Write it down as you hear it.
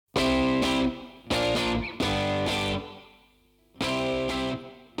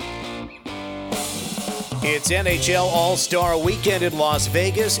It's NHL All-Star Weekend in Las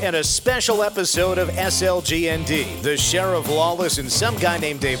Vegas and a special episode of SLGND, the Sheriff Lawless and Some Guy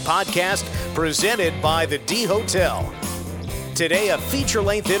Named Dave podcast, presented by the D Hotel. Today, a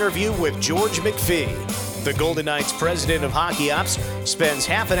feature-length interview with George McPhee. The Golden Knights president of Hockey Ops spends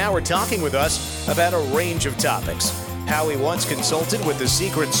half an hour talking with us about a range of topics. How he once consulted with the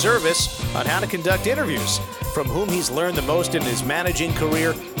Secret Service on how to conduct interviews, from whom he's learned the most in his managing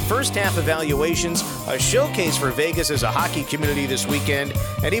career, first half evaluations, a showcase for Vegas as a hockey community this weekend,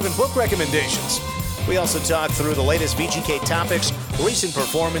 and even book recommendations. We also talk through the latest VGK topics, recent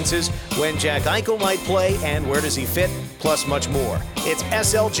performances, when Jack Eichel might play, and where does he fit, plus much more. It's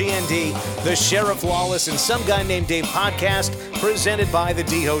SLGND, the Sheriff Lawless and Some Guy Named Dave podcast, presented by the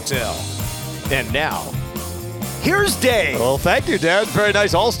D Hotel. And now, here's Dave. Well, thank you, Dad. Very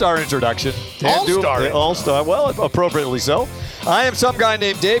nice all-star introduction. All-star. Well, appropriately so. I am Some Guy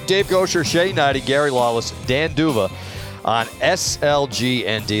Named Dave. Dave Gosher, Shay Knighty, Gary Lawless, Dan Duva on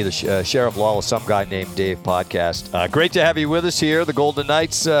SLGND, the Sheriff Lawless, Some Guy Named Dave podcast. Great to have you with us here. The Golden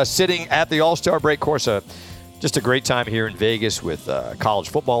Knights sitting at the All-Star break course. Just a great time here in Vegas with college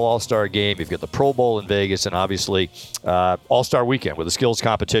football All-Star game. You've got the Pro Bowl in Vegas and obviously All-Star weekend with the skills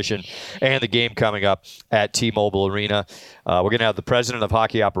competition and the game coming up at T-Mobile Arena. We're going to have the president of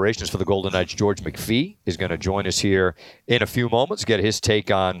hockey operations for the Golden Knights, George McPhee, is going to join us here in a few moments, get his take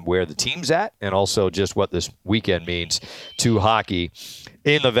on where the team's at and also just what this weekend means to hockey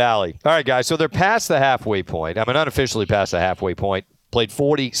in the Valley. All right, guys, so they're past the halfway point. I mean, unofficially past the halfway point. Played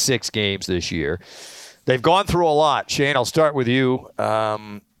 46 games this year. They've gone through a lot. Shane, I'll start with you.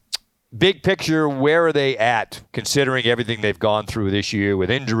 Big picture, where are they at, considering everything they've gone through this year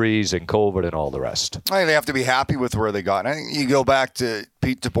with injuries and COVID and all the rest? I think they have to be happy with where they got. I think you go back to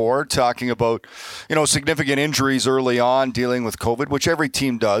Pete DeBoer talking about, significant injuries early on dealing with COVID, which every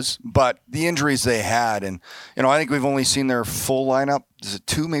team does, but the injuries they had. And, I think we've only seen their full lineup. Is it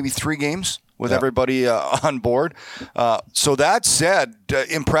 2, maybe 3 games? With everybody on board. So that said,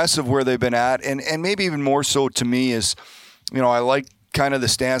 impressive where they've been at. And maybe even more so to me is, I like kind of the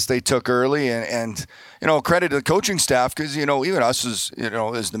stance they took early and credit to the coaching staff because, even us as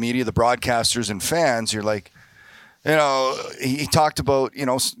the media, the broadcasters and fans, you're like, he talked about,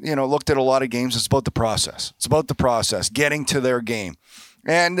 looked at a lot of games. It's about the process. It's about the process, getting to their game.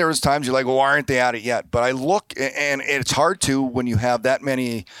 And there was times you're like, well, why aren't they at it yet? But I look, and it's hard to when you have that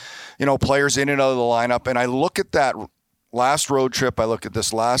many players in and out of the lineup. And I look at that last road trip. I look at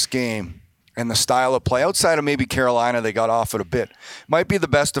this last game and the style of play. Outside of maybe Carolina, they got off it a bit. Might be the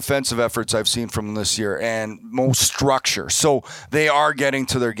best defensive efforts I've seen from them this year and most structure. So they are getting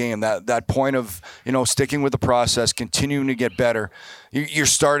to their game. That point of, sticking with the process, continuing to get better. You're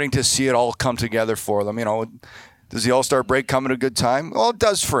starting to see it all come together for them. Does the All-Star break come at a good time? Well, it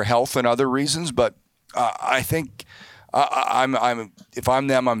does for health and other reasons, but I think if I'm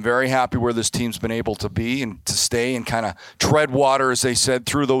them, I'm very happy where this team's been able to be and to stay and kind of tread water, as they said,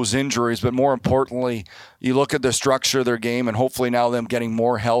 through those injuries. But more importantly, you look at the structure of their game and hopefully now them getting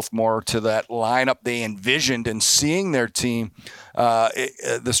more health, more to that lineup they envisioned and seeing their team,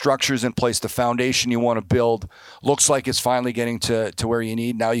 the structure's in place, the foundation you want to build looks like it's finally getting to where you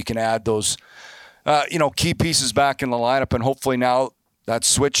need. Now you can add those, key pieces back in the lineup and hopefully now that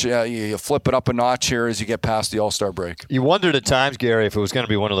switch, you flip it up a notch here as you get past the All-Star break. You wondered at times, Gary, if it was going to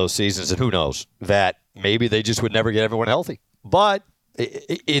be one of those seasons, and who knows, that maybe they just would never get everyone healthy. But,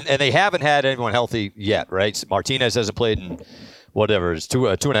 and they haven't had anyone healthy yet, right? Martinez hasn't played in it's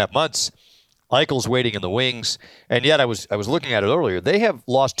 2.5 months. Eichel's waiting in the wings. And yet I was looking at it earlier. They have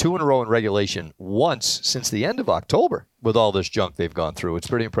lost 2 in a row in regulation once since the end of October with all this junk they've gone through. It's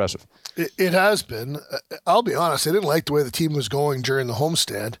pretty impressive. It has been. I'll be honest, I didn't like the way the team was going during the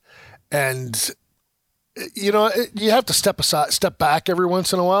homestand. And, you have to step back every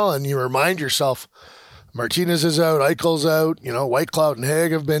once in a while, and you remind yourself, Martinez is out, Eichel's out, Whitecloud and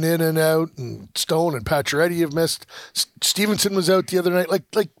Haig have been in and out, and Stone and Pacioretty have missed. Stevenson was out the other night.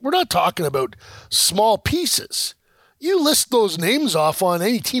 Like we're not talking about small pieces. You list those names off on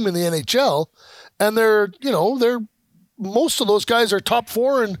any team in the NHL, and they're most of those guys are top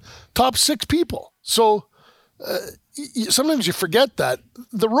 4 and top 6 people. So sometimes you forget that.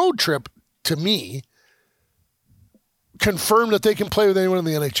 The road trip, to me, confirmed that they can play with anyone in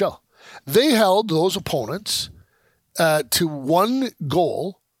the NHL. They held those opponents to 1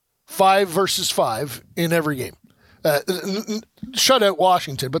 goal, 5 versus 5 in every game. Shut out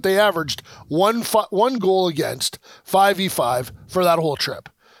Washington, but they averaged one goal against, 5v5 for that whole trip.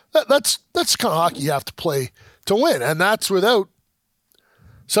 That's the kind of hockey you have to play to win, and that's without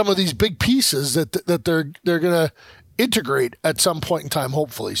some of these big pieces that they're going to integrate at some point in time,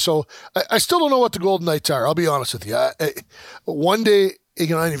 hopefully. So I still don't know what the Golden Knights are. I'll be honest with you. One day,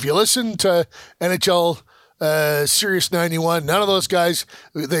 if you listen to NHL Sirius 91, none of those guys,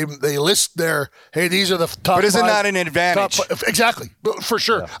 they list these are the top. But isn't that an advantage? Exactly, for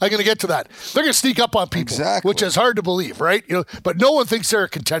sure. Yeah. I'm going to get to that. They're going to sneak up on people, which is hard to believe, right? But no one thinks they're a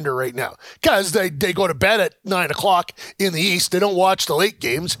contender right now because they go to bed at 9:00 in the East. They don't watch the late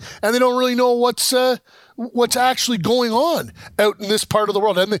games, and they don't really know what's actually going on out in this part of the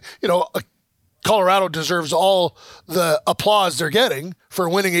world. And Colorado deserves all the applause they're getting for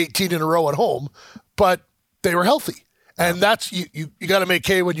winning 18 in a row at home, but they were healthy. And that's you got to make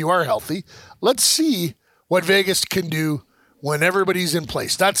hay when you are healthy. Let's see what Vegas can do when everybody's in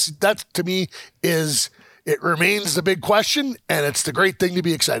place. That to me it remains the big question, and it's the great thing to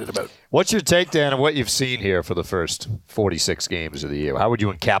be excited about. What's your take, Dan, on what you've seen here for the first 46 games of the year? How would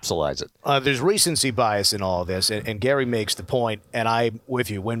you encapsulate it? There's recency bias in all of this, and Gary makes the point, and I'm with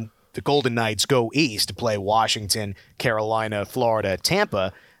you. When the Golden Knights go east to play Washington, Carolina, Florida,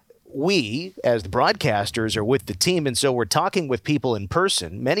 Tampa, we, as the broadcasters, are with the team, and so we're talking with people in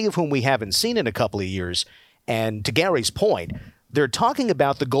person, many of whom we haven't seen in a couple of years. And to Gary's point, they're talking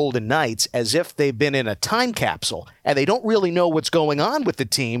about the Golden Knights as if they've been in a time capsule, and they don't really know what's going on with the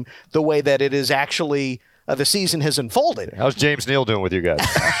team the way that it is actually the season has unfolded. How's James Neal doing with you guys?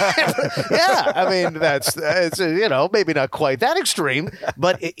 Yeah, I mean, it's maybe not quite that extreme,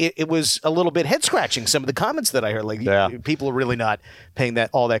 but it was a little bit head-scratching, some of the comments that I heard. People are really not paying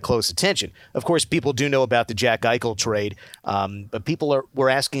all that close attention. Of course, people do know about the Jack Eichel trade, but people were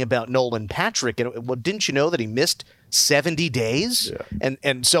asking about Nolan Patrick. And didn't you know that he missed 70 days? Yeah.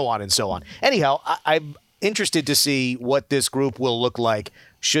 And so on and so on. Anyhow, I'm interested to see what this group will look like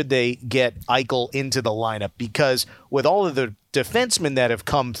should they get Eichel into the lineup, because with all of the defensemen that have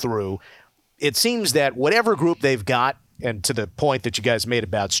come through, it seems that whatever group they've got, and to the point that you guys made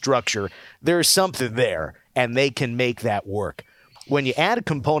about structure, there's something there, and they can make that work. When you add a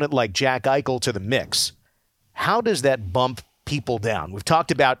component like Jack Eichel to the mix, how does that bump people down? We've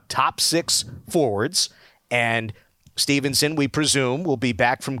talked about top 6 forwards, and Stevenson, we presume, will be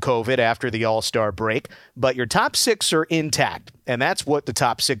back from COVID after the All-Star break, but your top 6 are intact, and that's what the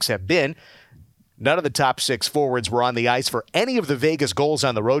top 6 have been. None of the top 6 forwards were on the ice for any of the Vegas goals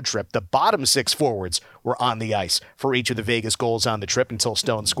on the road trip. The bottom 6 forwards were on the ice for each of the Vegas goals on the trip until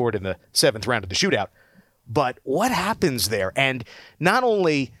Stone scored in the 7th round of the shootout. But what happens there? And not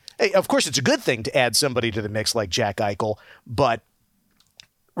only, of course, it's a good thing to add somebody to the mix like Jack Eichel, but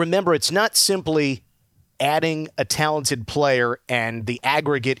remember, it's not simply adding a talented player and the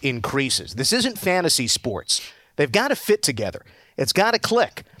aggregate increases. This isn't fantasy sports. They've got to fit together. It's got to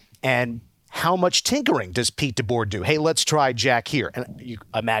click. And how much tinkering does Pete DeBoer do? Hey, let's try Jack here. And you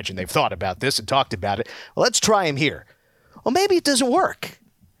imagine they've thought about this and talked about it. Well, let's try him here. Well, maybe it doesn't work.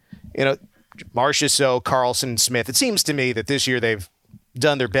 Marchessault, Carlson, Smith. It seems to me that this year they've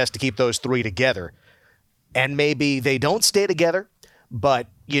done their best to keep those 3 together. And maybe they don't stay together, but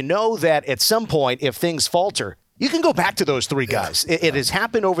you know that at some point, if things falter, you can go back to those 3 guys. It has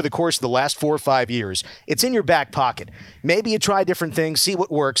happened over the course of the last 4 or 5 years. It's in your back pocket. Maybe you try different things, see what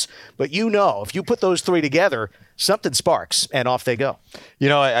works, but if you put those 3 together, something sparks, and off they go.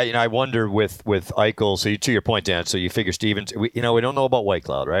 I wonder with Eichel. So to your point, Dan. So you figure Stevens. We don't know about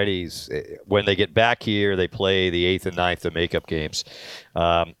Whitecloud, right? When they get back here, they play the 8th and 9th, the makeup games.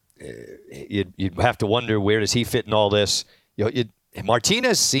 You'd have to wonder, where does he fit in all this?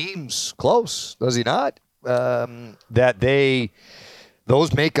 Martinez seems close, does he not? That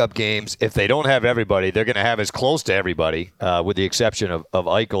those makeup games, if they don't have everybody, they're going to have as close to everybody, with the exception of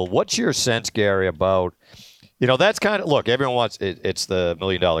Eichel. What's your sense, Gary, about, that's kind of, look, everyone wants, it's the $1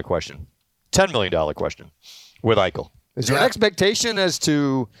 million question, $10 million question with Eichel. Is there an expectation as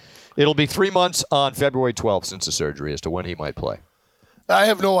to, it'll be 3 months on February 12th since the surgery, as to when he might play? I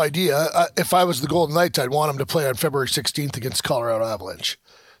have no idea. If I was the Golden Knights, I'd want him to play on February 16th against Colorado Avalanche.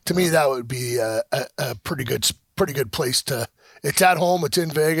 To me, that would be a pretty good place to. It's at home. It's in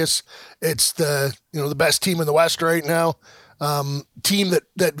Vegas. It's the best team in the West right now. Team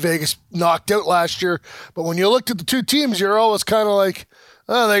that Vegas knocked out last year. But when you looked at the 2 teams, you're always kind of like,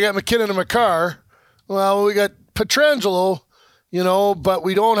 oh, they got McKinnon and Makar. Well, we got Pietrangelo. But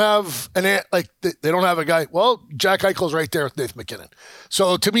we don't have they don't have a guy. Well, Jack Eichel's right there with Nathan McKinnon.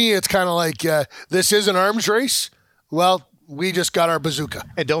 So to me, it's kind of like this is an arms race. Well, we just got our bazooka.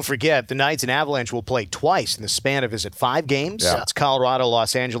 And don't forget, the Knights and Avalanche will play twice in the span of, is it 5 games? Yeah. It's Colorado,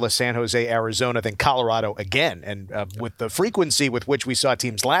 Los Angeles, San Jose, Arizona, then Colorado again. And with the frequency with which we saw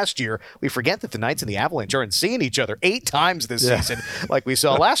teams last year, we forget that the Knights and the Avalanche aren't seeing each other 8 times this season, like we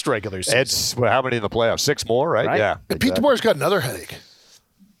saw last regular season. It's how many in the playoffs? 6 more, right? Yeah. And Pete DeBoer's got another headache.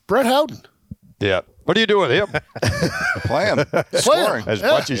 Brett Howden. Yeah. What are you doing with him? Play him. Scoring. As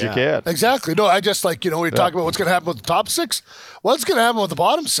much as you can. Exactly. No, I just we talk about what's going to happen with the top 6. What's going to happen with the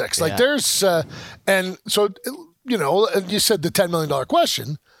bottom 6? Like there's, and so, and you said the $10 million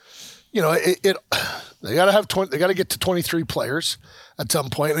question, they got to have they got to get to 23 players at some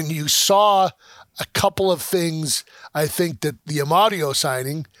point. And you saw a couple of things. I think that the Amadio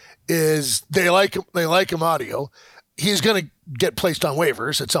signing is they like Amadio. He's going to get placed on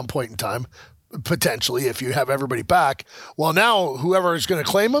waivers at some point in time, potentially, if you have everybody back. Well, now whoever is going to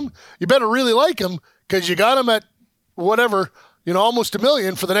claim him, you better really like him because you got him at whatever, almost $1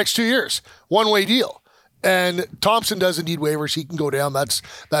 million for the next 2 years, one-way deal. And Thompson doesn't need waivers; he can go down. That's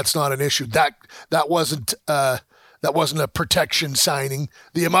not an issue. That wasn't a protection signing.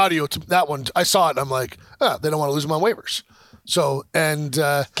 The Amadio, that one, I saw it and I'm like, they don't want to lose him on waivers. So, and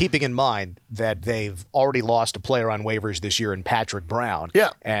keeping in mind that they've already lost a player on waivers this year in Patrick Brown. Yeah.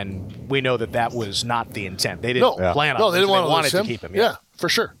 And we know that was not the intent. They didn't plan on it. They didn't want to keep him. Yeah, for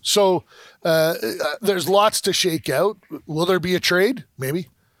sure. So, there's lots to shake out. Will there be a trade? Maybe.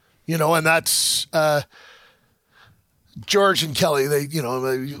 And that's George and Kelly.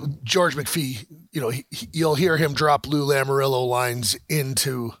 George McPhee, you'll hear him drop Lou Lamoriello lines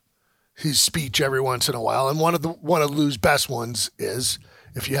into his speech every once in a while, and one of Lou's best ones is,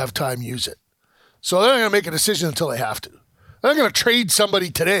 if you have time, use it. So they're not going to make a decision until they have to. They're not going to trade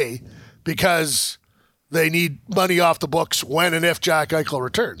somebody today because they need money off the books when and if Jack Eichel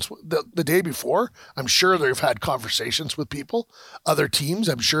returns. The day before, I'm sure they've had conversations with people, other teams.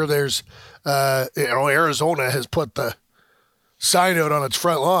 I'm sure there's, Arizona has put the sign out on its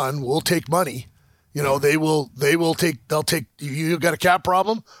front lawn, we'll take money. They'll take, you got a cap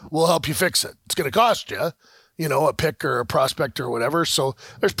problem, we'll help you fix it. It's going to cost you, a pick or a prospect or whatever. So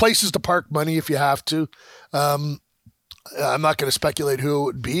there's places to park money if you have to. I'm not going to speculate who it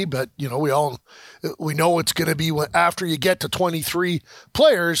would be, but we know it's going to be after you get to 23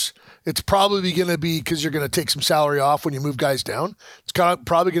 players. It's probably going to be because you're going to take some salary off when you move guys down. It's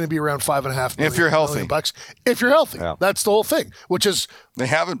probably going to be around $5.5 million. If you're healthy, $1 million. If you're healthy, that's the whole thing. Which is they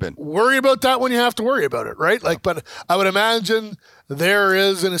haven't been. Worry about that when you have to worry about it, right? But I would imagine there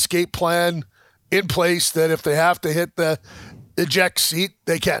is an escape plan in place that if they have to hit the eject seat,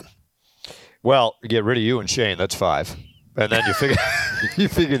 they can. Well, get rid of you and Shane. That's 5. And then you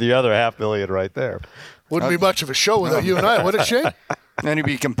figure the other $500,000 right there. Wouldn't be much of a show without you and I, would it, Shane? And you'd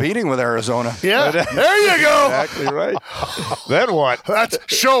be competing with Arizona. Yeah, there you go. Exactly right. Then what? That's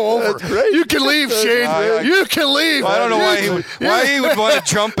show over. That's great. You can leave, Shane. You can leave. I don't know why he would want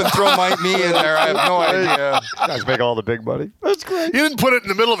to jump and throw me in there. I have no idea. Guys make all the big money. That's great. You didn't put it in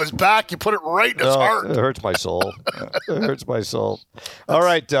the middle of his back. You put it right in his heart. It hurts my soul. It hurts my soul. All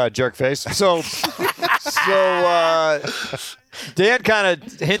right, jerk face. So Dan kind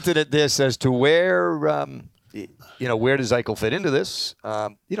of hinted at this as to where, where does Eichel fit into this?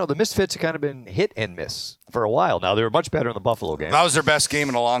 The Misfits have kind of been hit and miss for a while now. They were much better in the Buffalo game. That was their best game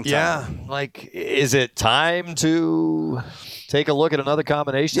in a long time. Yeah. Is it time to take a look at another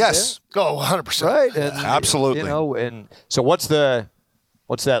combination? Yes. Go 100%. Right. And, absolutely. And so what's that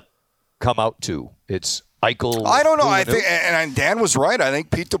come out to? It's Eichel. I don't know. I think, and Dan was right. I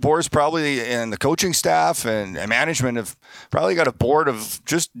think Pete DeBoer's probably, and the coaching staff and management have probably got a board of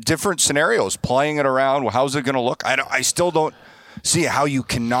just different scenarios, playing it around. Well, how's it going to look? I still don't see how you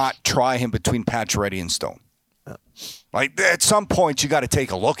cannot try him between Pacioretty and Stone. At some point, you got to take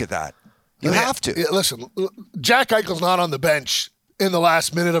a look at that. You have to. Listen, Jack Eichel's not on the bench in the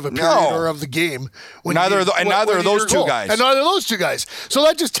last minute of a period or of the game. Neither of those two guys. And neither of those two guys. So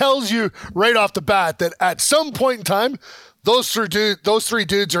that just tells you right off the bat that at some point in time, those three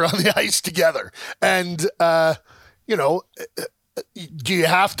dudes are on the ice together. And, do you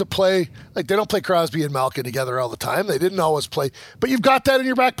have to play? They don't play Crosby and Malkin together all the time. They didn't always play. But you've got that in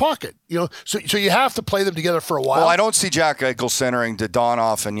your back pocket. So you have to play them together for a while. Well, I don't see Jack Eichel centering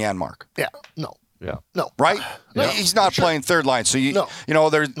Dadonov and Janmark. Yeah, no. Yeah. No. Right? No. He's not playing third line. So you look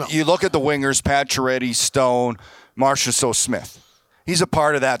at the wingers, Pacioretty, Stone, Marchessault, Smith. He's a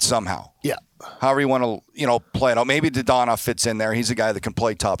part of that somehow. Yeah. However you want to, play it out. Maybe Dadonov fits in there. He's a guy that can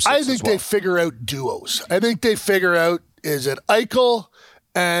play top 6 I think they figure out duos. I think they figure out, is it Eichel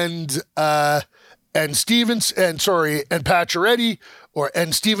and Stevens and Pacioretty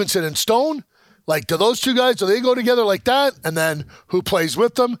and Stevenson and Stone? Like, do those two guys, do they go together like that? And then who plays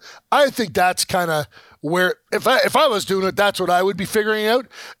with them? I think that's kind of where, if I was doing it, that's what I would be figuring out,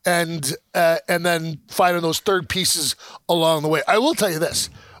 and then finding those third pieces along the way. I will tell you this,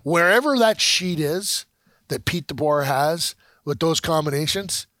 wherever that sheet is that Pete DeBoer has with those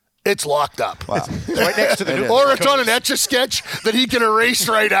combinations, it's locked up. Wow. Right next to the Or it's on an Etch-a-Sketch that he can erase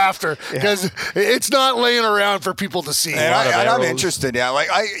right after, because it's not laying around for people to see. And I'm interested. Yeah, like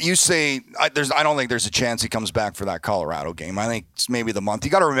you say, I don't think there's a chance he comes back for that Colorado game. I think it's maybe the month. You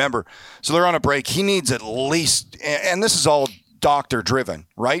got to remember. So they're on a break. He needs at least, and this is all doctor driven,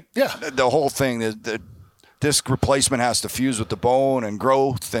 right? Yeah. The whole thing. The disc replacement has to fuse with the bone and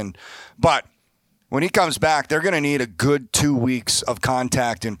growth, but when he comes back, they're going to need a good 2 weeks of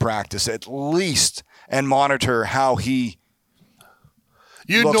contact in practice at least, and monitor how he.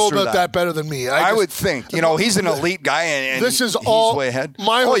 You know about that better than me. I would think. He's an elite guy, and this is he's all way ahead.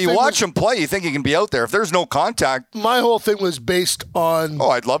 You watch him play, you think he can be out there. If there's no contact. My whole thing was based on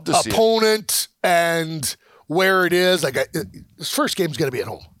I'd love to see opponent and where it is. Like, this first game's going to be at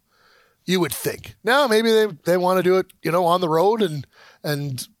home, you would think. Now, maybe they want to do it, on the road and.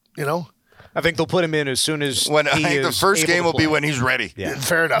 I think they'll put him in as soon as the first game will be when he's ready. Yeah.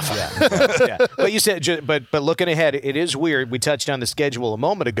 Fair enough. Yeah. But you said, but looking ahead, it is weird. We touched on the schedule a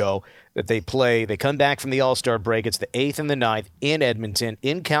moment ago that they come back from the All-Star break. It's the 8th and the 9th in Edmonton,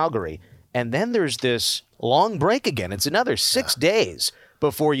 in Calgary. And then there's this long break again. It's another 6 days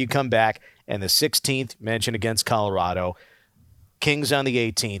before you come back. And the 16th, mentioned against Colorado. Kings on the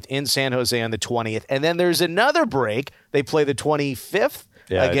 18th, in San Jose on the 20th. And then there's another break. They play the 25th.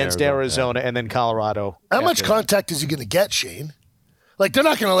 Against Arizona and then Colorado. How much contact is he going to get, Shane? Like, they're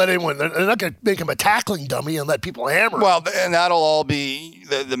not going to let anyone, they're not going to make him a tackling dummy and let people hammer him. Well, and that'll all be,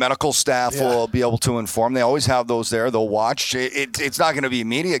 the medical staff will be able to inform. They always have those there. They'll watch. It's not going to be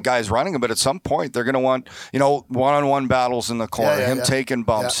immediate guys running them, but at some point they're going to want, one-on-one battles in the corner, taking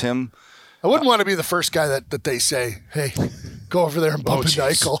bumps, him. I wouldn't want to be the first guy that they say, hey, go over there and bump his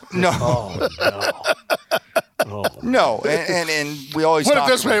ankle. No. No, and we always put it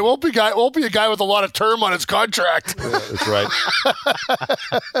this way: won't be a guy with a lot of term on his contract. That's right.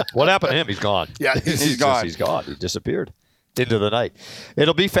 What happened to him? He's gone. Yeah, he's gone. He's gone. He disappeared into the night.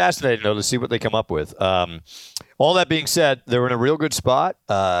 It'll be fascinating though to see what they come up with. All that being said, they're in a real good spot.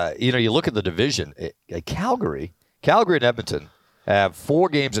 You look at the division. Calgary and Edmonton have 4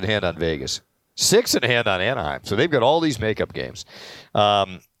 games in hand on Vegas, 6 in hand on Anaheim. So they've got all these makeup games.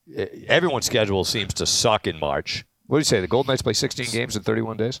 Everyone's schedule seems to suck in March. What do you say? The Golden Knights play 16 games in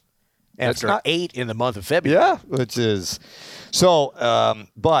 31 days? After 8 in the month of February. Yeah, which is so.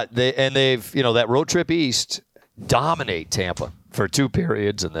 But they've that road trip east dominate Tampa for 2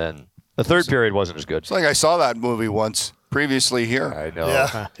 periods, and then the third period wasn't as good. It's like I saw that movie once previously here. I know.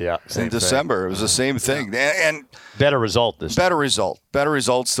 Yeah. In December, it was the same thing, and better result this time. Better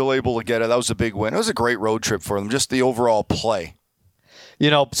result. Still able to get it. That was a big win. It was a great road trip for them. Just the overall play.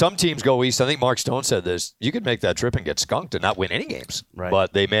 Some teams go east. I think Mark Stone said this. You could make that trip and get skunked and not win any games. Right.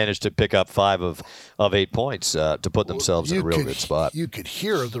 But they managed to pick up 5 of 8 points to put themselves in a real good spot. You could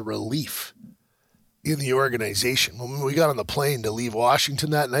hear the relief in the organization. When we got on the plane to leave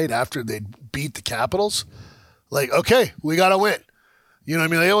Washington that night after they beat the Capitals, like, okay, we got to win. You know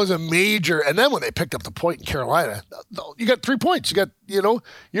what I mean? It was a major. And then when they picked up the point in Carolina, you got 3 points. You got,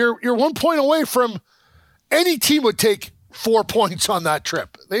 you're 1 point away from any team would take 4 points on that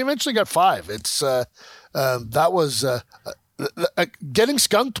trip. They eventually got 5. It's that was getting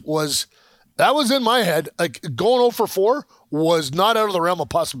skunked was in my head. Like, going 0 for 4 was not out of the realm of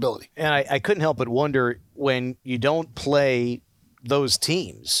possibility. And I couldn't help but wonder, when you don't play those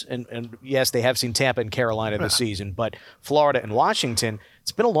teams, and yes, they have seen Tampa and Carolina this season, but Florida and Washington,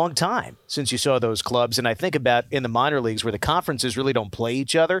 it's been a long time since you saw those clubs. And I think about in the minor leagues where the conferences really don't play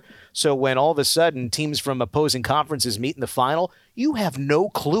each other. So when all of a sudden teams from opposing conferences meet in the final, you have no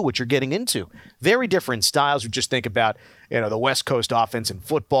clue what you're getting into. Very different styles. We just think about, the West Coast offense in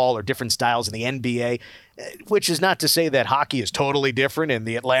football, or different styles in the NBA, which is not to say that hockey is totally different in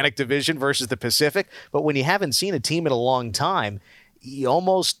the Atlantic Division versus the Pacific. But when you haven't seen a team in a long time, you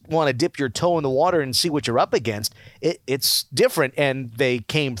almost want to dip your toe in the water and see what you're up against. It's different, and they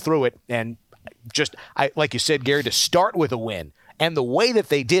came through it. And like you said, Gary, to start with a win, and the way that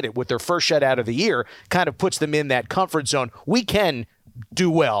they did it with their first shutout of the year kind of puts them in that comfort zone. We can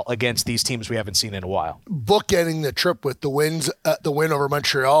do well against these teams we haven't seen in a while. Bookending the trip with the win over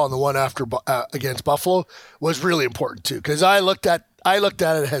Montreal and the one after against Buffalo was really important too, because I looked at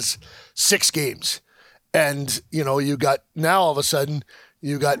it as 6 games. And, you got now all of a sudden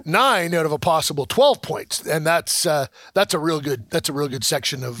you got 9 out of a possible 12 points. And that's a real good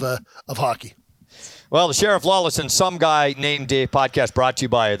section of hockey. Well, the Sheriff Lawless and Some Guy Named Dave podcast brought to you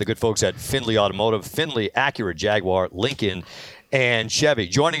by the good folks at Findlay Automotive, Findlay, Acura, Jaguar, Lincoln, and Chevy.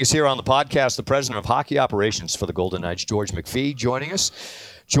 Joining us here on the podcast, the president of hockey operations for the Golden Knights, George McPhee, joining us.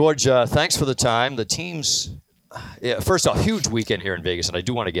 George, thanks for the time. The team's, first off, huge weekend here in Vegas, and I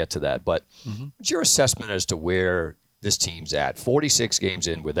do want to get to that. But what's your assessment as to where this team's at? 46 games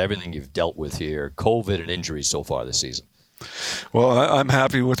in with everything you've dealt with here, COVID and injuries so far this season. Well, I'm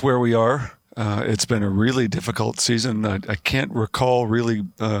happy with where we are. It's been a really difficult season. I can't recall really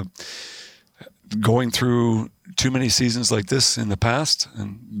going through too many seasons like this in the past,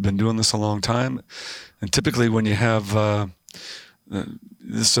 and been doing this a long time. And typically when you have a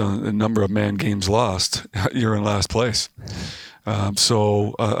number of man games lost, you're in last place.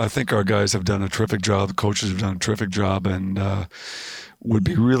 So I think our guys have done a terrific job. The coaches have done a terrific job, and would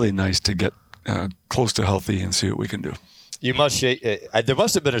be really nice to get close to healthy and see what we can do. You must shake. There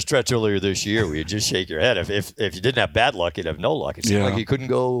must have been a stretch earlier this year where you just shake your head. If you didn't have bad luck, you'd have no luck. It seemed like you couldn't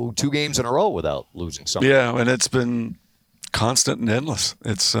go 2 games in a row without losing something. Yeah, and it's been constant and endless.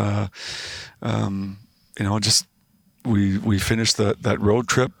 It's just we finished that road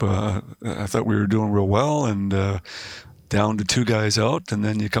trip. I thought we were doing real well, and down to 2 guys out, and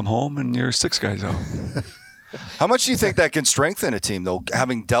then you come home and you're 6 guys out. How much do you think that can strengthen a team, though,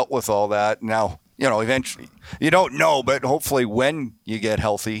 having dealt with all that now? Eventually, you don't know, but hopefully when you get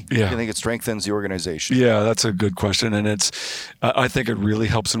healthy, you think it strengthens the organization? Yeah, that's a good question. And I think it really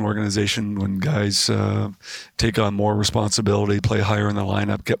helps an organization when guys take on more responsibility, play higher in the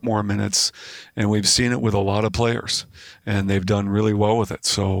lineup, get more minutes. And we've seen it with a lot of players, and they've done really well with it.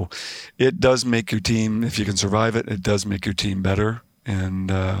 So it does make your team, if you can survive it, it does make your team better.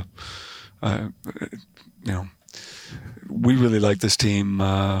 And, we really like this team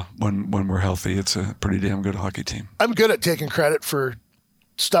when we're healthy. It's a pretty damn good hockey team. I'm good at taking credit for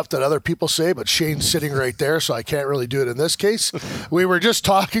stuff that other people say, but Shane's sitting right there, so I can't really do it in this case. We were just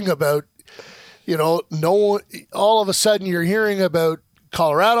talking about, all of a sudden you're hearing about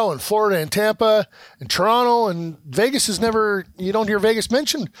Colorado and Florida and Tampa and Toronto, and Vegas you don't hear Vegas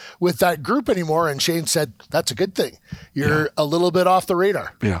mentioned with that group anymore. And Shane said, that's a good thing. You're a little bit off the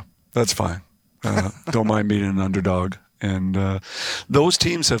radar. Yeah, that's fine. Don't mind being an underdog. And those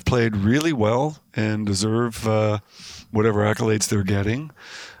teams have played really well and deserve whatever accolades they're getting.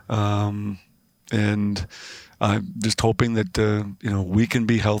 And I'm just hoping that we can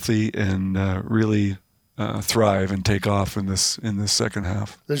be healthy and really thrive and take off in this second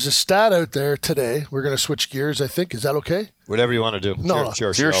half. There's a stat out there today. We're going to switch gears, I think. Is that okay? Whatever you want to do. No, it's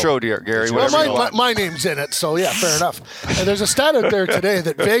your show, dear Gary. Well, my name's in it, so yeah, fair enough. And there's a stat out there today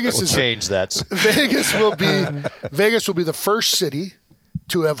that Vegas change that. Vegas will be the first city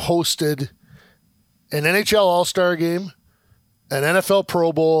to have hosted an NHL All-Star Game, an NFL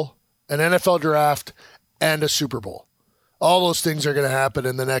Pro Bowl, an NFL Draft, and a Super Bowl. All those things are going to happen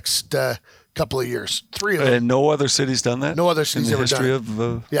in the next couple of years. 3 of them. And no other city's done that? No other city's ever done it. In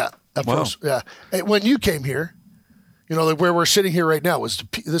the history of wow. course. Yeah. When you came here, where we're sitting here right now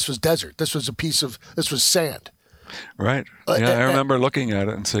this was desert. This was sand. Right. Yeah, I remember looking at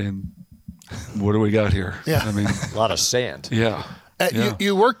it and saying, what do we got here? Yeah. I mean, a lot of sand. Yeah.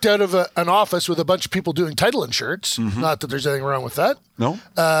 You worked out of an office with a bunch of people doing title insurance. Not that there's anything wrong with that. No.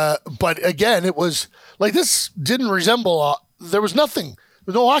 But again, it was like this didn't resemble. There was nothing.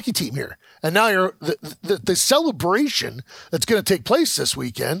 There's no hockey team here, and now the celebration that's going to take place this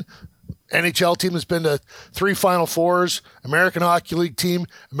weekend. NHL team has been to 3 Final Fours. American Hockey League team,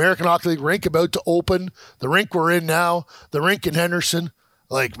 American Hockey League rink about to open. The rink we're in now, the rink in Henderson.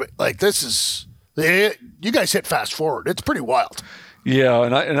 Like this is you guys hit fast forward. It's pretty wild. Yeah,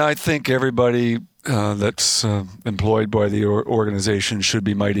 and I think everybody that's employed by the organization should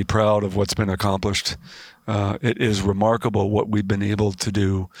be mighty proud of what's been accomplished. It is remarkable what we've been able to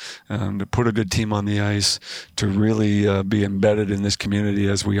do, to put a good team on the ice, to really be embedded in this community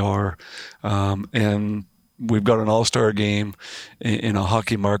as we are. And we've got an all-star game in a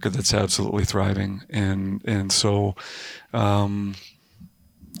hockey market that's absolutely thriving. And so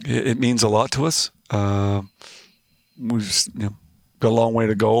it means a lot to us. We've got a long way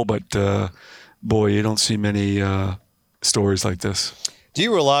to go, but boy, you don't see many stories like this. Do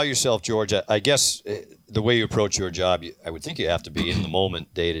you allow yourself, George, I guess the way you approach your job, I would think you have to be in the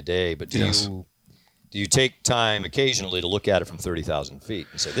moment day to day, but do you take time occasionally to look at it from 30,000 feet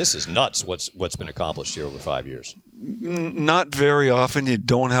and say, this is nuts what's been accomplished here over 5 years? Not very often. You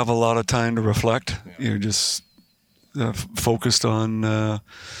don't have a lot of time to reflect. Yeah. You're just focused on the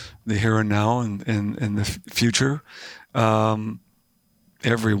here and now and the future.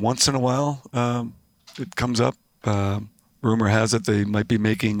 Every once in a while, it comes up. rumor has it they might be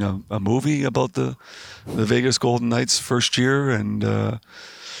making a movie about the Vegas Golden Knights first year, and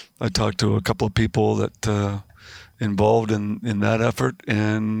I talked to a couple of people that involved in that effort,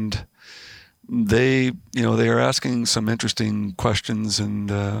 and they are asking some interesting questions, and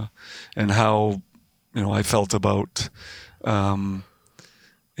how I felt about about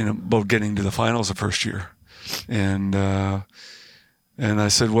getting to the finals the first year, and I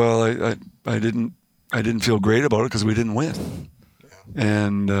said, well, I didn't feel great about it because we didn't win,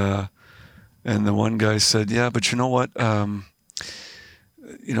 and the one guy said, yeah, but you know what,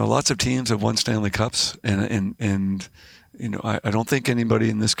 lots of teams have won Stanley Cups, and I don't think anybody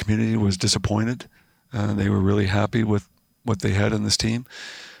in this community was disappointed. They were really happy with what they had in this team.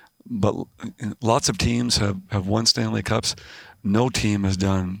 But lots of teams have won Stanley Cups. No team has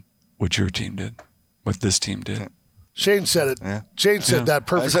done what your team did, what this team did. Shane said it. Yeah. Shane said that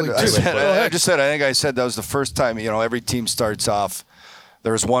perfectly too. I think I said that was the first time, every team starts off,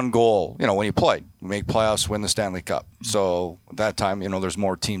 there's one goal, when you play. You make playoffs, win the Stanley Cup. So at that time, there's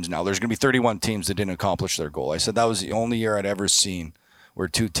more teams now. There's going to be 31 teams that didn't accomplish their goal. I said that was the only year I'd ever seen where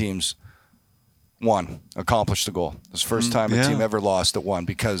two teams accomplished the goal. It was the first time a team ever lost at one,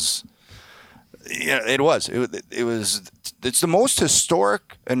 because it's the most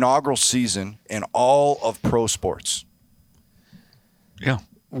historic inaugural season in all of pro sports. Yeah.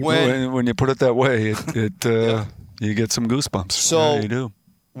 When you put it that way, it you get some goosebumps. So you do.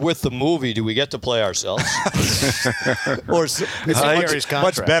 With the movie, do we get to play ourselves? Or it's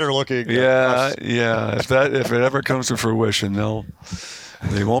much better looking. Yeah. If it ever comes to fruition,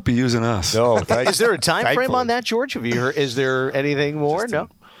 they won't be using us. No. Is there a time frame on that, George? Have you heard? Is there anything more? No.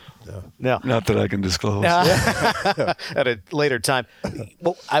 Not that I can disclose. At a later time.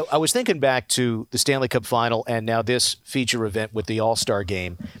 Well, I was thinking back to the Stanley Cup Final and now this feature event with the All-Star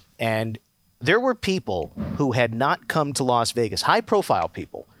Game, and there were people who had not come to Las Vegas, high-profile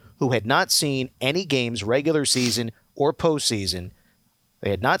people, who had not seen any games, regular season or postseason.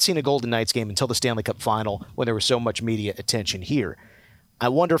 They had not seen a Golden Knights game until the Stanley Cup Final, when there was so much media attention here. I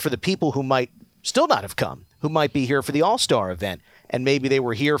wonder, for the people who might still not have come, who might be here for the All-Star event, and maybe they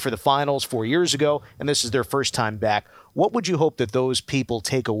were here for the finals 4 years ago, and this is their first time back, what would you hope that those people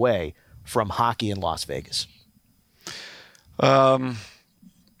take away from hockey in Las Vegas?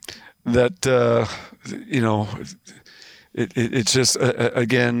 It's just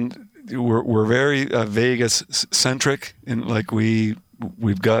again, we're very Vegas centric, and like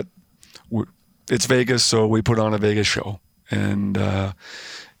it's Vegas, so we put on a Vegas show, and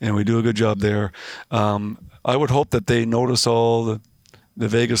we do a good job there. I would hope that they notice all the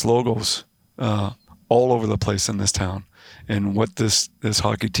Vegas logos all over the place in this town, and what this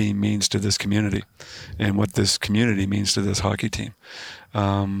hockey team means to this community, and what this community means to this hockey team.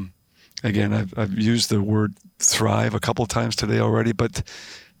 Again, I've used the word thrive a couple of times today already, but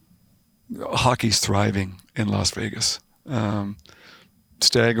hockey's thriving in Las Vegas.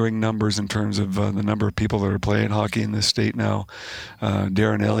 Staggering numbers in terms of the number of people that are playing hockey in this state now.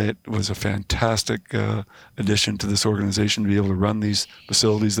 Darren Elliott was a fantastic addition to this organization to be able to run these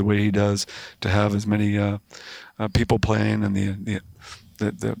facilities the way he does, to have as many people playing, and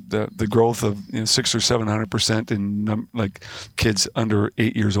the growth of 600 or 700% in like kids under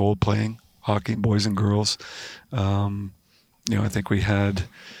 8 years old playing hockey, boys and girls. I think we had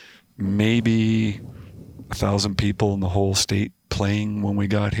maybe 1,000 people in the whole state playing when we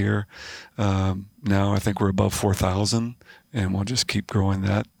got here. Now I think we're above 4,000, and we'll just keep growing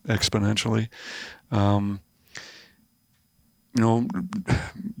that exponentially.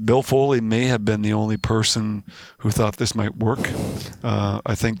 Bill Foley may have been the only person who thought this might work.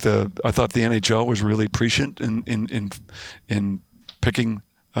 I thought the NHL was really prescient in picking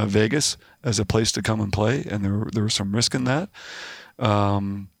Vegas as a place to come and play, and there was some risk in that.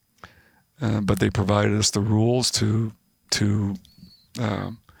 But they provided us the rules to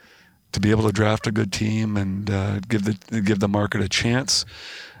be able to draft a good team and give the market a chance.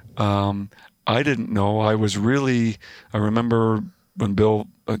 I didn't know. I remember when Bill,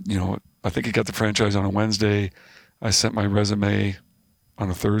 I think he got the franchise on a Wednesday. I sent my resume on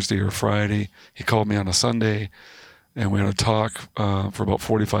a Thursday or Friday. He called me on a Sunday, and we had a talk for about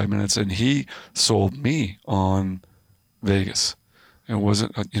 45 minutes, and he sold me on Vegas. It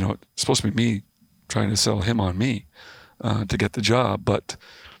wasn't, supposed to be me trying to sell him on me to get the job, but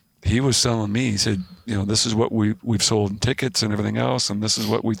he was selling me. He said, this is what we've sold in tickets and everything else, and this is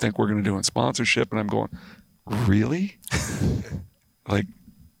what we think we're going to do in sponsorship. And I'm going, really? Like,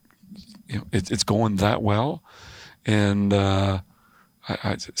 it's going that well? And I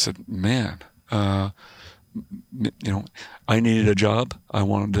said, man, I needed a job. I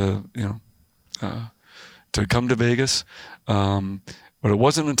wanted to, to come to Vegas. But it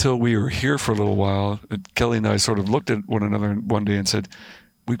wasn't until we were here for a little while that Kelly and I sort of looked at one another one day and said,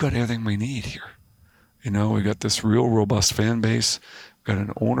 we've got everything we need here. We got this real robust fan base. We've got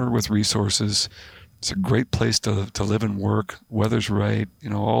an owner with resources. It's a great place to live and work. Weather's right.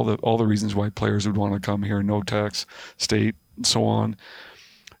 All the reasons why players would want to come here. No tax state and so on.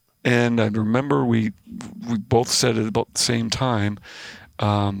 And I remember we both said at about the same time,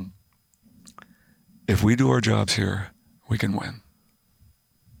 if we do our jobs here, we can win.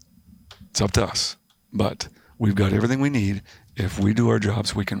 It's up to us. But we've got everything we need. If we do our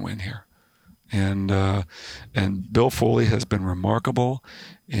jobs, we can win here. And Bill Foley has been remarkable,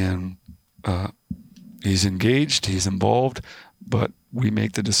 and he's engaged, he's involved, but we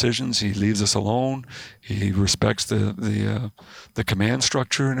make the decisions. He leaves us alone. He respects the command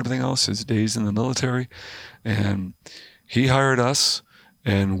structure and everything else, his days in the military. And he hired us,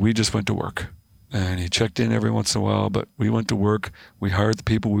 and we just went to work. And he checked in every once in a while, but we went to work. We hired the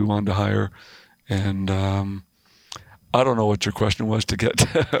people we wanted to hire. And I don't know what your question was to get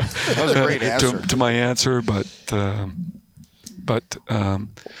that was a great answer. to my answer, but well,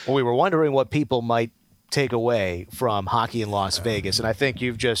 we were wondering what people might take away from hockey in Las Vegas, and I think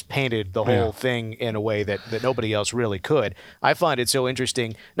you've just painted the whole thing in a way that nobody else really could. I find it so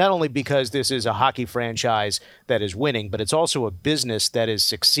interesting, not only because this is a hockey franchise that is winning, but it's also a business that is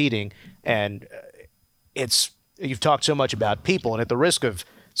succeeding, and you've talked so much about people, and at the risk of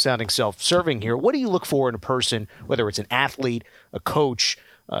sounding self-serving here, what do you look for in a person, whether it's an athlete, a coach,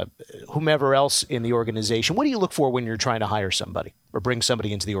 whomever else in the organization? What do you look for when you're trying to hire somebody or bring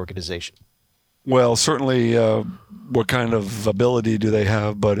somebody into the organization? Well, certainly, what kind of ability do they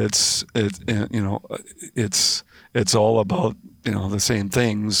have? But it's all about the same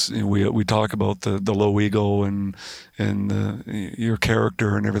things. We talk about the low ego and your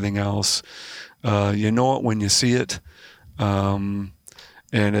character and everything else. You know it when you see it, and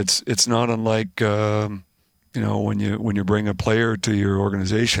it's not unlike when you bring a player to your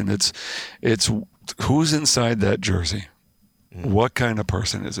organization. It's who's inside that jersey. What kind of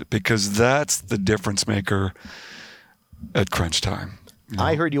person is it? Because that's the difference maker at crunch time.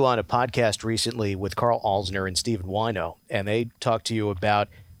 I heard you on a podcast recently with Carl Alsner and Stephen Wino, and they talked to you about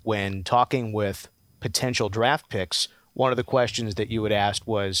when talking with potential draft picks, one of the questions that you had asked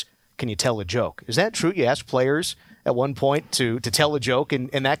was, can you tell a joke? Is that true? You asked players at one point to tell a joke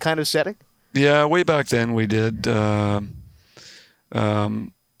in that kind of setting? Yeah, way back then we did. It's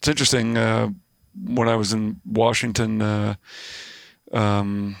interesting. When I was in Washington, I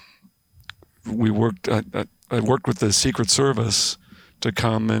worked with the Secret Service to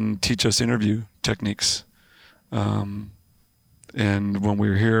come and teach us interview techniques. And when we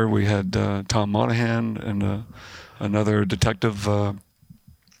were here, we had Tom Monahan and another detective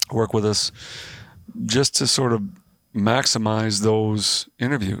work with us just to sort of maximize those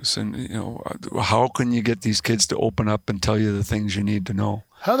interviews. And, how can you get these kids to open up and tell you the things you need to know?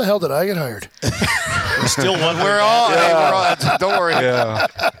 How the hell did I get hired? We're still one. We're all. Yeah. We're all don't worry. Yeah.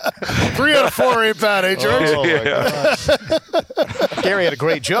 3 out of 4 ain't bad, eh, George? Oh, my gosh. Gary had a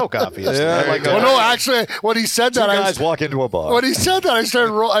great joke, obviously. Yeah, well, no, actually, when he said that, guys walk into a bar. When he said that, I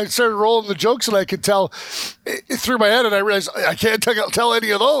started rolling the jokes, and I could tell through my head, and I realized I can't tell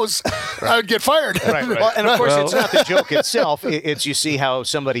any of those. I would get fired. Right. Well, and of course, it's not the joke itself. It's you see how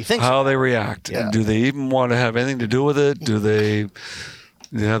somebody thinks. How they react. Yeah. And do they even want to have anything to do with it? Do they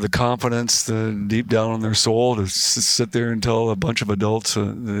have the confidence deep down in their soul to sit there and tell a bunch of adults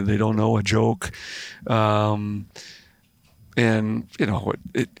they don't know a joke? And,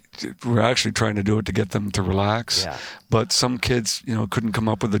 we're actually trying to do it to get them to relax. Yeah. But some kids, couldn't come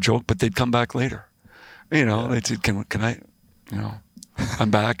up with a joke, but they'd come back later. They'd say, can I,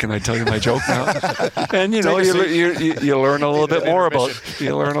 I'm back. Can I tell you my joke now? And you learn a little bit more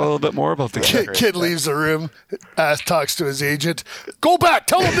about the kid. Kid leaves the room, talks to his agent. Go back,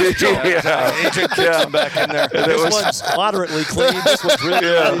 tell him this joke. Agent kicks him back in there. This one's moderately clean. This one's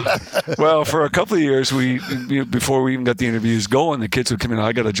really clean. Well, for a couple of years, before we even got the interviews going, the kids would come in.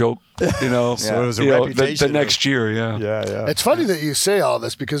 I got a joke. So it was a reputation. The next year, yeah. It's funny that you say all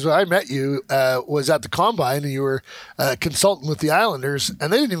this because when I met you was at the Combine and you were a consultant with the Islanders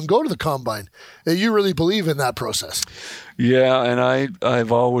and they didn't even go to the Combine. You really believe in that process. Yeah, and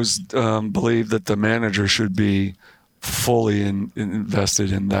I've always believed that the manager should be fully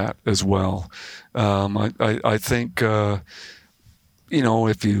invested in that as well. I think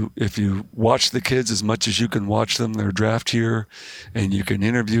if you watch the kids as much as you can watch them their draft year, and you can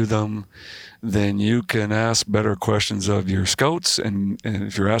interview them, then you can ask better questions of your scouts, and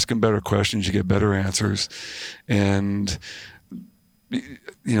if you're asking better questions, you get better answers. And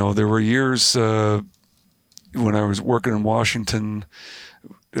there were years when I was working in Washington,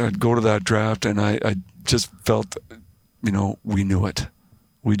 I'd go to that draft, and I just felt, we knew it.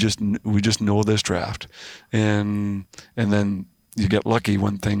 We just know this draft, and then you get lucky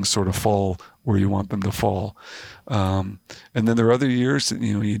when things sort of fall where you want them to fall. And then there are other years that,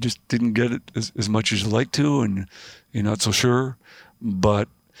 you just didn't get it as much as you'd like to, and you're not so sure. But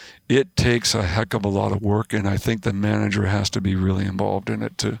it takes a heck of a lot of work, and I think the manager has to be really involved in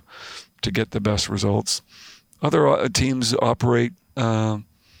it to get the best results. Other teams operate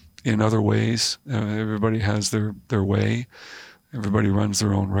in other ways. Everybody has their way. Everybody runs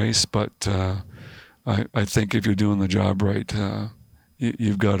their own race, but I think if you're doing the job right,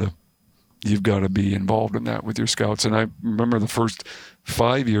 you've got to be involved in that with your scouts. And I remember the first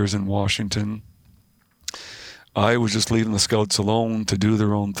 5 years in Washington, I was just leaving the scouts alone to do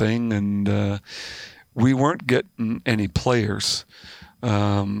their own thing, and we weren't getting any players.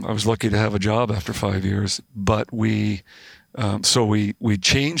 I was lucky to have a job after 5 years, but we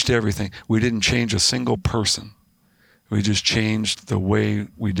changed everything. We didn't change a single person. We just changed the way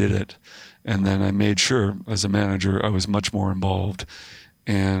we did it. And then I made sure, as a manager, I was much more involved.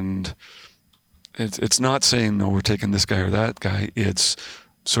 And it's not saying, no, we're taking this guy or that guy. It's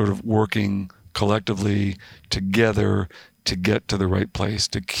sort of working collectively together to get to the right place,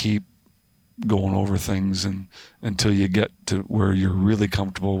 to keep going over things and until you get to where you're really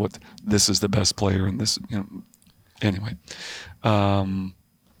comfortable with this is the best player and this, anyway.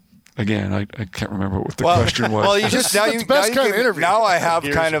 Again, I can't remember what the question was. Well, you just now I have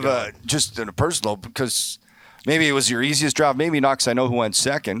Years kind of ago. just in a personal, because maybe it was your easiest draft, maybe not, because I know who went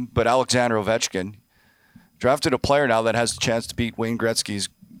second, but Alexander Ovechkin drafted a player now that has the chance to beat Wayne Gretzky's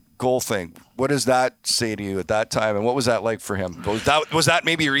goal thing. What does that say to you at that time, and what was that like for him? Was that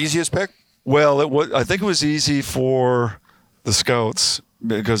maybe your easiest pick? Well, I think it was easy for the scouts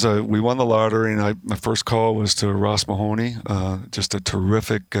because we won the lottery, and my first call was to Ross Mahoney, just a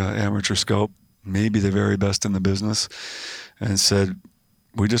terrific amateur scout, maybe the very best in the business, and said,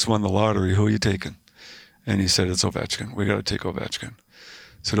 "We just won the lottery. Who are you taking?" And he said, "It's Ovechkin. We got to take Ovechkin."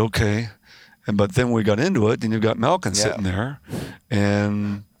 I said, "Okay." But then we got into it, and you've got Malkin sitting there,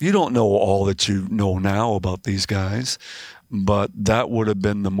 and you don't know all that you know now about these guys, but that would have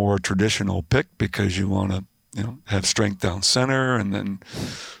been the more traditional pick because you want to, have strength down center, and then,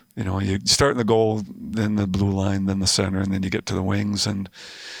 you start in the goal, then the blue line, then the center, and then you get to the wings.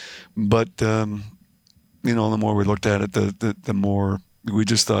 But the more we looked at it, the more we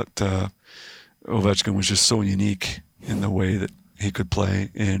just thought Ovechkin was just so unique in the way that he could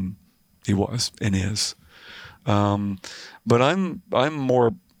play, and he was and is. But I'm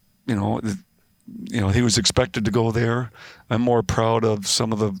more, he was expected to go there. I'm more proud of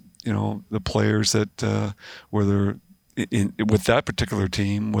some of the players that were there with that particular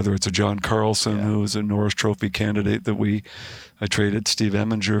team, whether it's a John Carlson, who was a Norris Trophy candidate that I traded Steve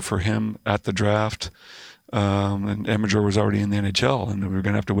Eminger for him at the draft. And Eminger was already in the NHL, and we were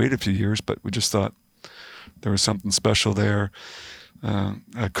going to have to wait a few years, but we just thought there was something special there.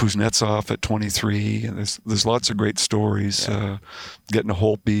 Kuznetsov at 23. And there's lots of great stories. Getting a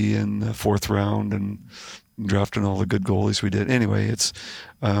Holtby in the fourth round and drafting all the good goalies we did. Anyway, it's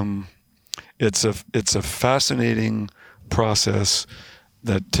a fascinating process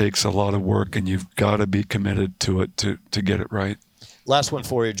that takes a lot of work, and you've got to be committed to it to get it right. Last one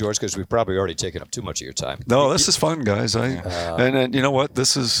for you, George, because we've probably already taken up too much of your time. No, this is fun, guys. And you know what?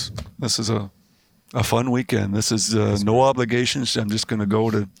 This is a fun weekend. This is no obligations. I'm just going to go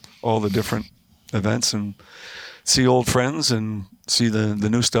to all the different events and see old friends and see the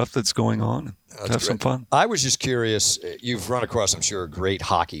new stuff that's going on. Have some fun. I was just curious. You've run across, I'm sure, great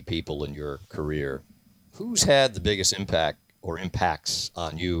hockey people in your career. Who's had the biggest impact or impacts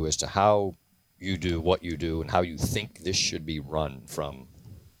on you as to how you do what you do and how you think this should be run from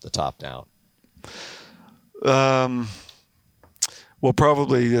the top down? Well,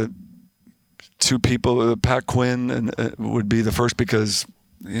 probably two people. Pat Quinn would be the first because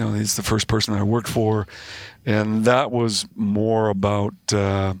he's the first person I worked for, and that was more about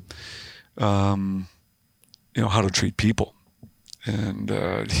how to treat people,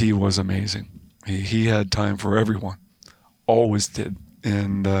 and he was amazing. He had time for everyone, always did,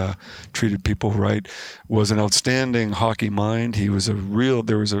 and treated people right. Was an outstanding hockey mind. He was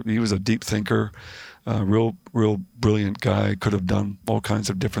he was a deep thinker, real brilliant guy. Could have done all kinds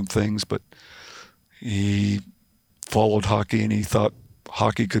of different things, but he followed hockey, and he thought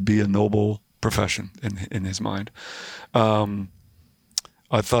hockey could be a noble profession in his mind. I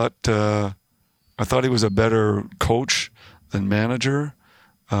thought he was a better coach than manager,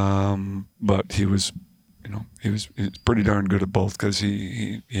 but he was pretty darn good at both because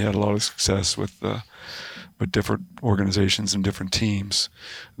he had a lot of success with but different organizations and different teams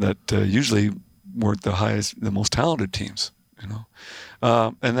that usually weren't the most talented teams, you know.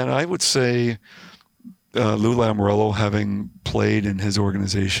 And then I would say Lou Lamoriello, having played in his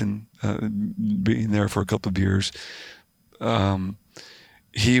organization, being there for a couple of years,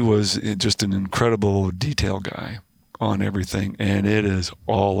 he was just an incredible detail guy on everything, and it is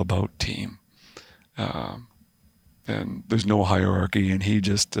all about team. And there's no hierarchy, and he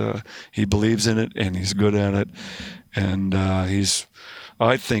just he believes in it, and he's good at it, and I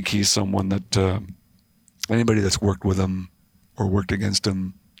think he's someone that anybody that's worked with him or worked against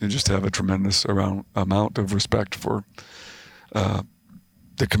him, you just have a tremendous amount of respect for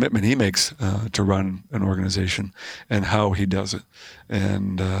the commitment he makes to run an organization and how he does it.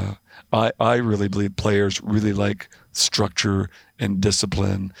 And I really believe players really like structure and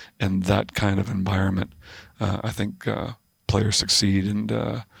discipline and that kind of environment. I think players succeed in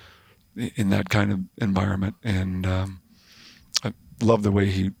that kind of environment, and I love the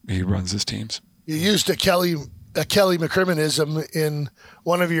way he runs his teams. You used a Kelly McCrimmonism in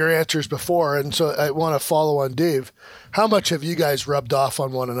one of your answers before, and so I want to follow on Dave. How much have you guys rubbed off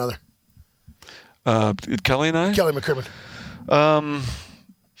on one another? Kelly and I? Kelly McCrimmon.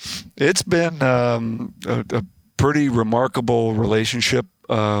 It's been a pretty remarkable relationship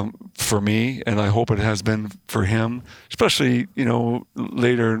for me, and I hope it has been for him, especially, you know,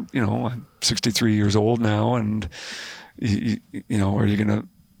 later, you know, I'm 63 years old now, and, you know, are you going to,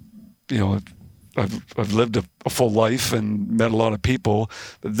 you know, I've lived a full life and met a lot of people.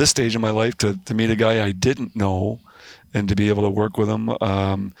 At this stage in my life, to meet a guy I didn't know and to be able to work with him,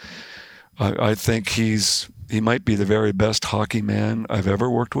 I think he might be the very best hockey man I've ever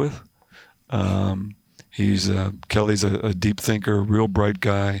worked with. Kelly's a deep thinker, real bright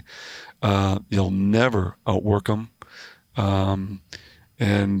guy. You'll never outwork him,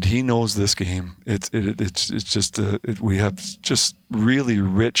 and he knows this game. It's just we have just really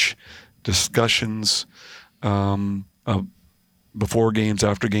rich discussions before games,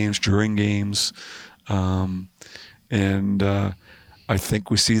 after games, during games, and I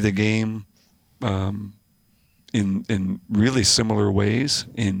think we see the game in really similar ways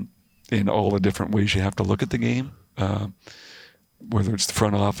in all the different ways you have to look at the game, whether it's the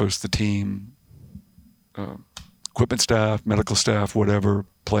front office, the team, equipment staff, medical staff, whatever,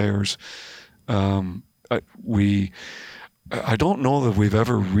 players. I don't know that we've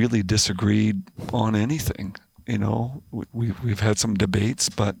ever really disagreed on anything. You know, we've had some debates,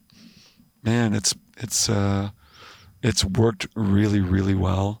 but man, it's worked really, really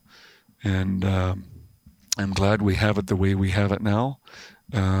well, and I'm glad we have it the way we have it now.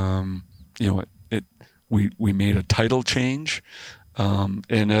 You know, we made a title change,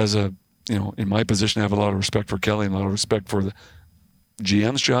 and as a, you know, in my position, I have a lot of respect for Kelly and a lot of respect for the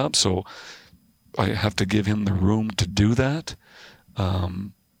GM's job. So I have to give him the room to do that.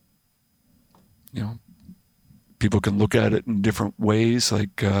 You know, people can look at it in different ways.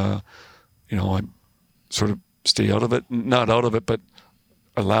 Like, you know, I sort of stay out of it, not out of it, but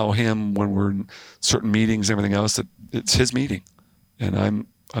allow him when we're in certain meetings and everything else that it's his meeting, and I'm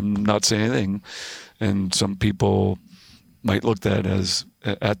not saying anything. And some people might look at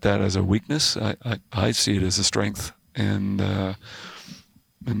that as a weakness. I see it as a strength, and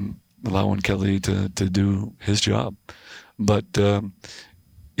allowing Kelly to do his job. But you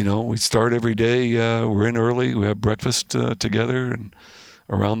know, we start every day. We're in early. We have breakfast together and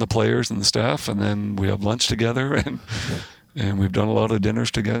around the players and the staff, and then we have lunch together, and we've done a lot of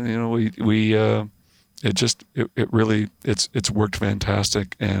dinners together. You know, it really worked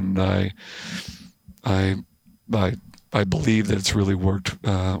fantastic, and I believe that it's really worked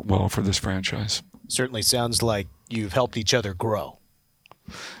well for this franchise. Certainly sounds like you've helped each other grow.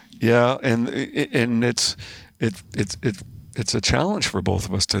 Yeah, and it's a challenge for both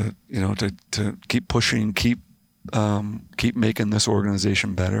of us to keep pushing, keep making this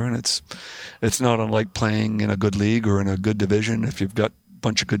organization better, and it's not unlike playing in a good league or in a good division. If you've got a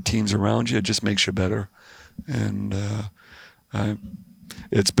bunch of good teams around you, it just makes you better. And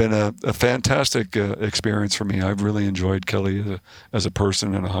it's been a fantastic experience for me. I've really enjoyed Kelly as a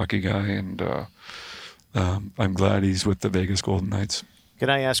person and a hockey guy, and I'm glad he's with the Vegas Golden Knights. Can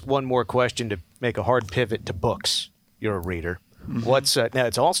I ask one more question to make a hard pivot to books? You're a reader. Mm-hmm. What's now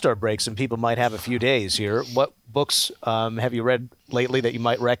it's All-Star break, and people might have a few days here. What books have you read lately that you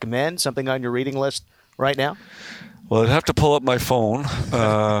might recommend? Something on your reading list right now? Well, I'd have to pull up my phone.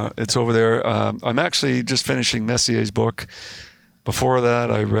 It's over there. I'm actually just finishing Messier's book. Before that,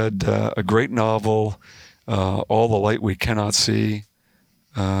 I read a great novel, All the Light We Cannot See.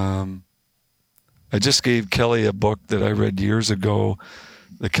 I just gave Kelly a book that I read years ago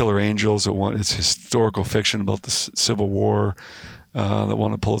The Killer Angels. It's historical fiction about the Civil War that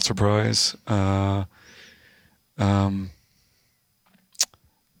won a Pulitzer Prize.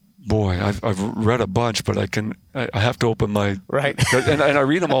 Boy, I've read a bunch, but I have to open my and I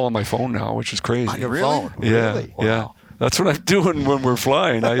read them all on my phone now, which is crazy. On your phone? Yeah, Really? yeah. Wow. That's what I'm doing when we're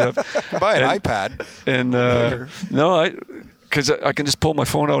flying. I have buy an iPad. And because I can just pull my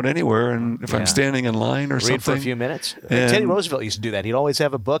phone out anywhere, and if I'm standing in line or read something, for a few minutes. And Teddy Roosevelt used to do that. He'd always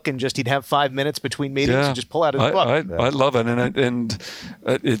have a book, and he'd have 5 minutes between meetings and just pull out his book. I love it, and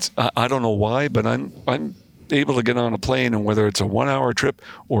it's I don't know why, but I'm able to get on a plane, and whether it's a 1 hour trip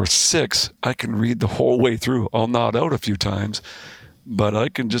or 6, I can read the whole way through. I'll nod out a few times, but I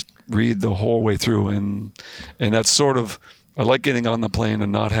can just read the whole way through, and that's sort of, I like getting on the plane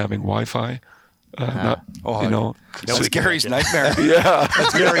and not having Wi-Fi. That's Gary's nightmare. Yeah,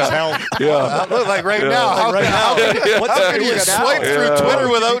 that's Gary's hell. Yeah, look like right now. How can you swipe through Twitter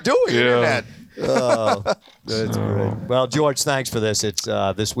without doing internet? Oh, that's great. Well, George, thanks for this. It's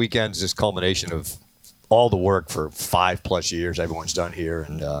this weekend's just culmination of all the work for 5+ years everyone's done here,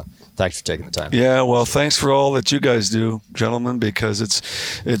 and thanks for taking the time. Yeah, well, thanks for all that you guys do, gentlemen, because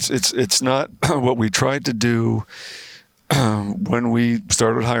it's not what we tried to do when we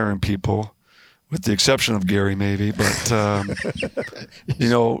started hiring people, with the exception of Gary maybe, but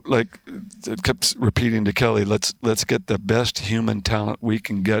like I kept repeating to Kelly, let's get the best human talent we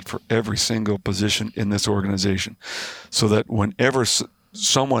can get for every single position in this organization, so that whenever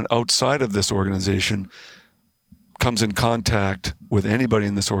someone outside of this organization comes in contact with anybody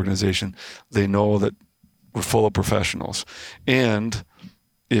in this organization, they know that we're full of professionals. And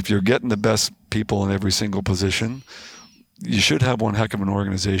if you're getting the best people in every single position, you should have one heck of an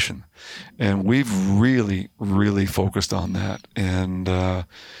organization. And we've really, really focused on that. And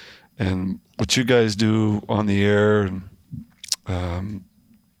what you guys do on the air and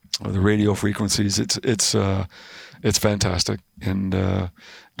the radio frequencies, it's fantastic. And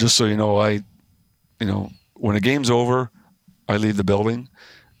just so you know, when a game's over, I leave the building.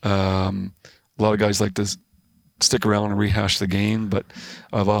 A lot of guys like to stick around and rehash the game, but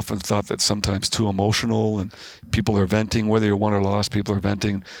I've often thought that sometimes too emotional and people are venting, whether you're won or lost, people are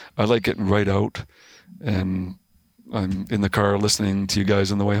venting. I like getting right out, and I'm in the car listening to you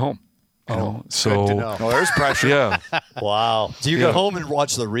guys on the way home. So good to know. Well, there's pressure. Yeah. Wow. Do you go home and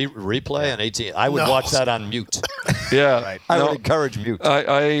watch the replay on 18? I would watch that on mute. Yeah. Right. I would encourage mute.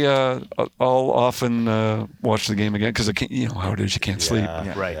 I'll often watch the game again because I can't. You know how it is. You can't sleep.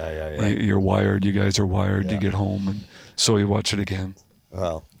 Right. You're wired. You guys are wired. You get home, and so you watch it again.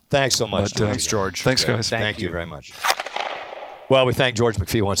 Well, thanks so much. Thanks, George. Thanks, guys. Thank you very much. Well, we thank George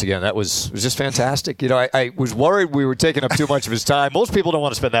McPhee once again. That was just fantastic. I was worried we were taking up too much of his time. Most people don't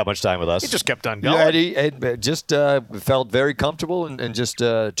want to spend that much time with us. He just kept on going. Yeah, he just felt very comfortable and just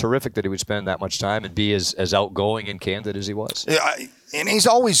terrific that he would spend that much time and be as outgoing and candid as he was. Yeah, and he's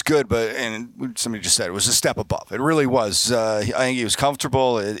always good, and somebody just said it was a step above. It really was. I think he was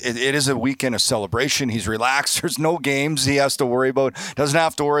comfortable. It is a weekend of celebration. He's relaxed. There's no games he has to worry about. Doesn't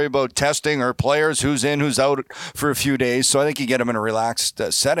have to worry about testing or players, who's in, who's out for a few days. So I think you get him in a relaxed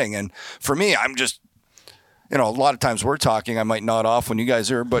setting. And for me, I'm just, a lot of times we're talking, I might nod off when you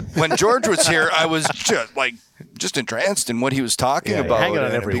guys are, but when George was here, I was just entranced in what he was talking about. Hanging on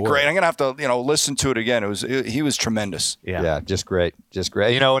It'd every be word. great. I'm gonna have to, listen to it again. He was tremendous. Yeah, just great.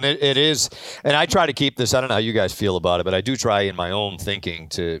 And it is, and I try to keep this, I don't know how you guys feel about it, but I do try in my own thinking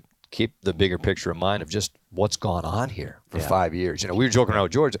to keep the bigger picture in mind of just what's gone on here for 5 years. We were joking around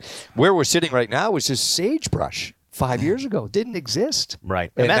with George. Where we're sitting right now is just sagebrush. 5 years ago, didn't exist.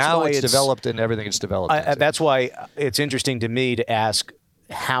 Right. And that's now why it's developed and everything it's developed. That's why it's interesting to me to ask,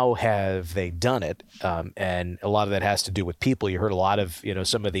 how have they done it? And a lot of that has to do with people. You heard a lot of,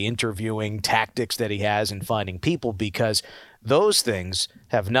 some of the interviewing tactics that he has in finding people, because those things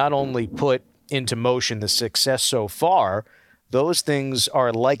have not only put into motion the success so far, those things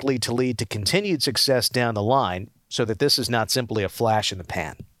are likely to lead to continued success down the line, so that this is not simply a flash in the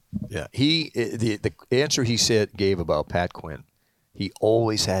pan. Yeah, the answer he gave about Pat Quinn, he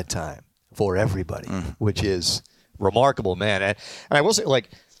always had time for everybody, which is remarkable, man. And I will say,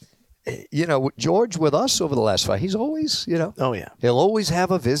 George with us over the last 5, he's always, Oh, yeah. he'll always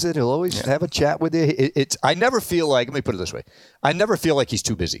have a visit. He'll always have a chat with you. I never feel like, let me put it this way, I never feel like he's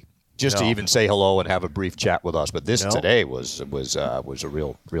too busy just to even say hello and have a brief chat with us. But this today was a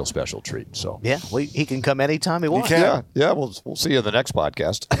real special treat. So Yeah, he can come anytime he wants. can. yeah, we'll see you in the next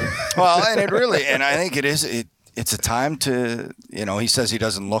podcast. Well, and I think it's a time to, he says he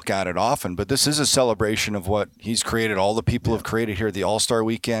doesn't look at it often, but this is a celebration of what he's created. All the people have created here at the All-Star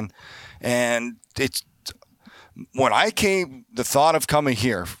Weekend. And it's when the thought of coming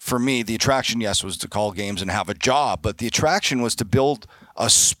here, for me, the attraction, yes, was to call games and have a job, but the attraction was to build a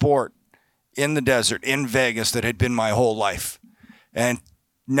sport in the desert, in Vegas, that had been my whole life. And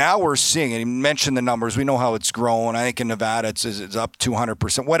now we're seeing, and you mentioned the numbers, we know how it's grown. I think in Nevada it's up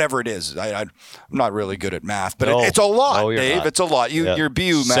 200%, whatever it is. I'm not really good at math, but it's a lot, Dave. Not. It's a lot. Your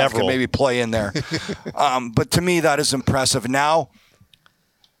BU math can maybe play in there. But to me, that is impressive. Now,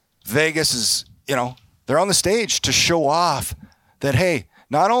 Vegas is, they're on the stage to show off that, hey,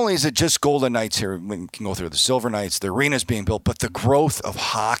 not only is it just Golden Knights here, we can go through the Silver Knights, the arena's being built, but the growth of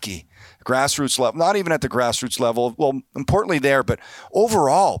hockey, grassroots level, not even at the grassroots level, well, importantly there, but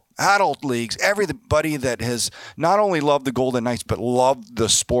overall, adult leagues, everybody that has not only loved the Golden Knights, but loved the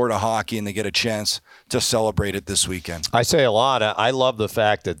sport of hockey, and they get a chance to celebrate it this weekend. I say a lot. I love the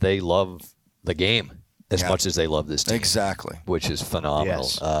fact that they love the game as much as they love this team. Exactly. Which is phenomenal.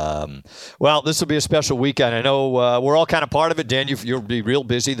 Yes. Well, this will be a special weekend. I know we're all kind of part of it. Dan, you'll be real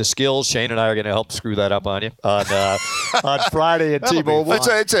busy. The skills, Shane and I are going to help screw that up on you on Friday at T-Mobile.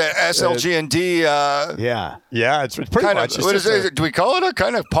 It's a SLGND. Yeah, it's pretty kind much. What is it? Do we call it a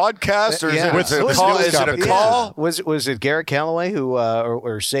kind of podcast? Or is it a call? Was it Garrett Calloway who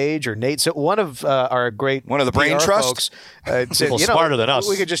or Sage or Nate? So one of our great one of the brain PR trusts. Folks, people smarter than us.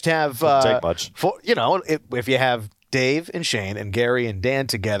 We could just have take much. If you have Dave and Shane and Gary and Dan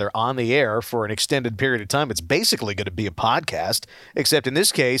together on the air for an extended period of time, it's basically going to be a podcast, except in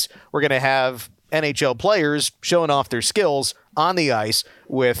this case, we're going to have NHL players showing off their skills on the ice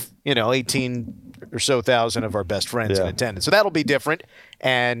with, 18 or so thousand of our best friends in attendance. So that'll be different.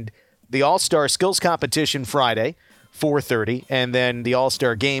 And the All-Star Skills Competition Friday, 4:30, and then the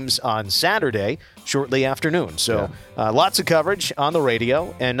All-Star Games on Saturday, shortly afternoon. So lots of coverage on the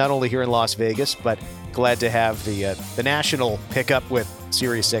radio, and not only here in Las Vegas, but glad to have the national pickup with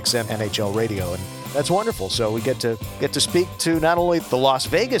SiriusXM NHL Radio, and that's wonderful. So we get to speak to not only the Las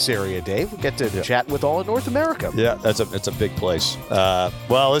Vegas area, Dave, we get to chat with all of North America. Yeah, it's a big place.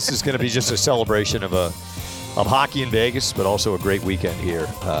 Well, this is going to be just a celebration of hockey in Vegas, but also a great weekend here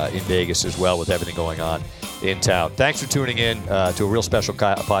in Vegas as well with everything going on in town. Thanks for tuning in to a real special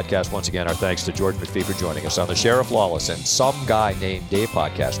podcast. Once again, our thanks to Jordan McPhee for joining us on the Sheriff Lawless and Some Guy Named Dave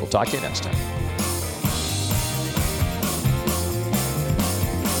podcast. We'll talk to you next time.